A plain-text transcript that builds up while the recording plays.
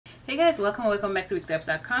Hey guys, welcome back to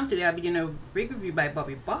WigTypes.com. Today I'll be doing a rig review by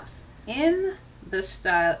Bobbi in the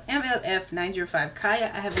style MLF905 KAIA.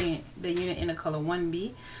 I have the unit in the color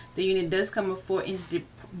 1B. The unit does come with 4-inch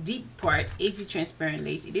deep part, HD transparent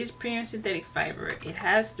lace. It is premium synthetic fiber. It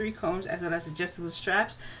has 3 combs as well as adjustable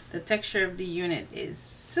straps. The texture of the unit is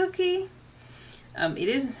silky. It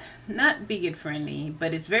is not beginner friendly,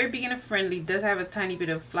 but it's very beginner friendly. It does have a tiny bit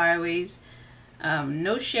of flyaways.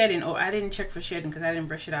 No shedding, or I didn't check for shedding because I didn't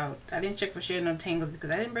brush it out. I didn't check for shedding or tangles because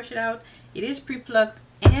I didn't brush it out. It is pre-plucked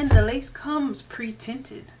and the lace comes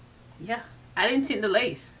pre-tinted. Yeah, I didn't tint the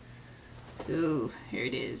lace. So here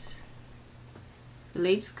it is. The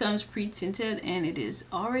lace comes pre-tinted and it is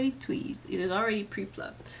already tweezed. It is already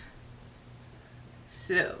pre-plucked.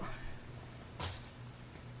 So,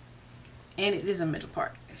 and it is a middle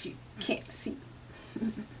part if you can't see.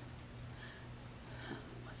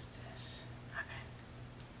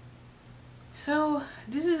 So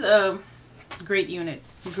this is a great unit,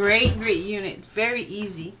 great unit, very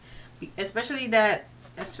easy, especially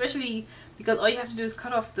because all you have to do is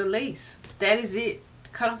cut off the lace. That is it.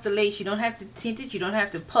 Cut off the lace. You don't have to tint it, you don't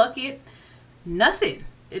have to pluck it, nothing.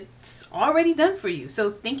 It's already done for you.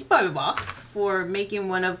 So thank you, Bobbi for making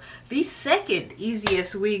one of the second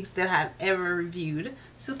easiest wigs that I've ever reviewed.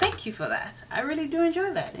 So thank you for that. I really do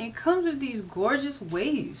enjoy that. And it comes with these gorgeous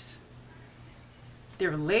waves.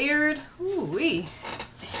 They're layered. Ooh-wee.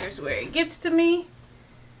 Here's where it gets to me.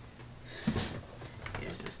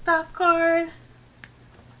 Here's the stock card.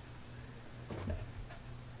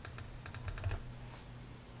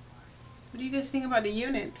 What do you guys think about the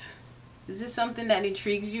unit? Is this something that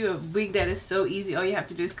intrigues you? A wig that is so easy, all you have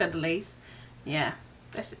to do is cut the lace? Yeah,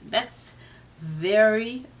 that's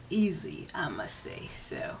very easy, I must say.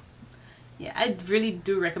 So yeah, I really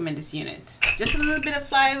do recommend this unit. Just a little bit of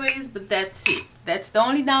flyaways, but that's it. That's the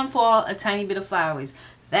only downfall, a tiny bit of flyaways.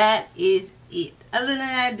 That is it. Other than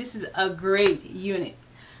that, this is a great unit.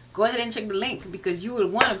 Go ahead and check the link because you will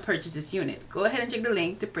want to purchase this unit. Go ahead and check the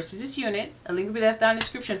link to purchase this unit. A link will be left down in the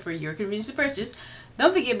description for your convenience to purchase.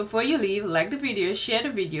 Don't forget, before you leave, like the video, share the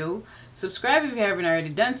video, subscribe if you haven't already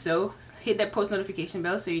done so. Hit that post notification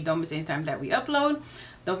bell so you don't miss any time that we upload.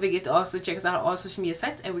 Don't forget to also check us out on all social media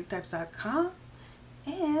sites at WigTypes.com.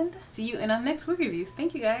 And see you in our next wig review.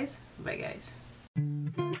 Thank you guys. Bye guys.